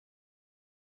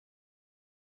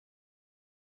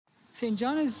St.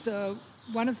 John is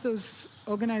one of those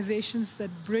organizations that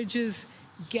bridges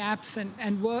gaps and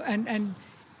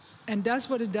does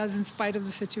what it does in spite of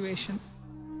the situation.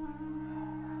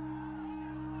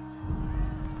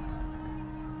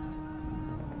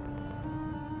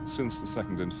 Since the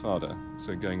Second Intifada,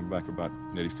 so going back about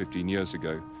nearly 15 years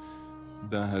ago,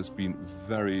 there has been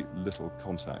very little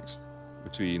contact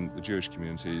between the Jewish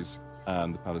communities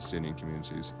and the Palestinian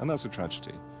communities, and that's a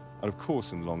tragedy. And of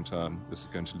course, in the long term, this is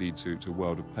going to lead to a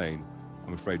world of pain,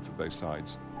 I'm afraid, for both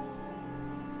sides.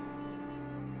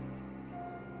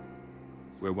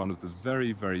 We're one of the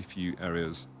very, very few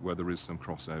areas where there is some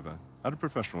crossover at a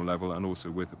professional level and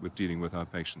also with dealing with our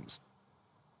patients.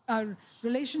 Our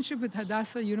relationship with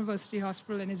Hadassah University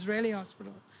Hospital and Israeli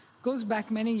Hospital goes back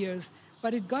many years,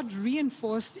 but it got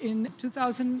reinforced in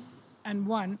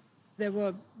 2001. There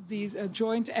were these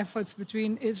joint efforts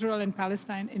between Israel and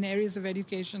Palestine in areas of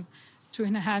education to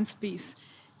enhance peace.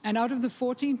 And out of the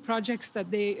 14 projects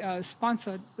that they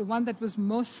sponsored, the one that was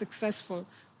most successful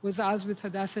was ours with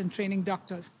Hadassah in training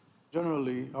doctors.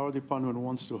 Generally, our department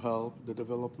wants to help the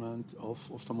development of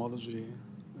ophthalmology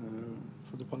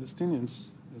for the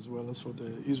Palestinians as well as for the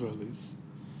Israelis.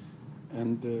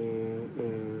 And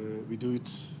we do it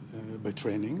by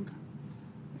training,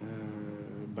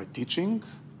 by teaching.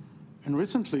 And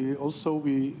recently, also,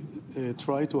 we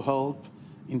try to help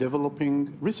in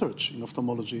developing research in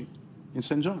ophthalmology in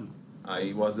St. John.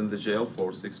 I was in the jail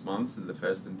for 6 months in the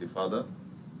first Intifada,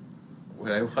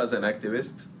 where I was an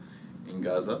activist in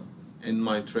Gaza. In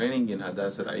my training in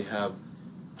Hadassah, I have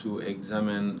to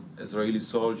examine Israeli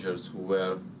soldiers who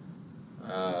were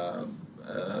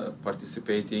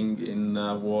participating in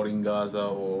war in Gaza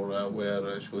or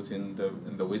were shot in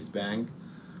the West Bank,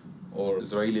 or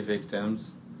Israeli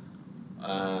victims.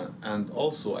 And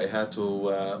also I had to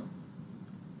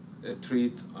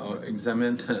treat or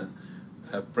examine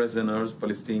prisoners,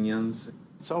 Palestinians.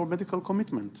 It's our medical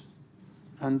commitment.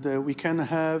 And we can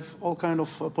have all kinds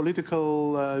of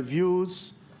political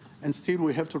views, and still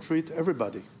we have to treat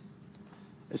everybody.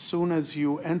 As soon as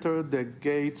you enter the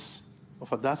gates of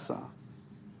Hadassah,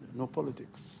 no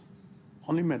politics,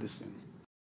 only medicine.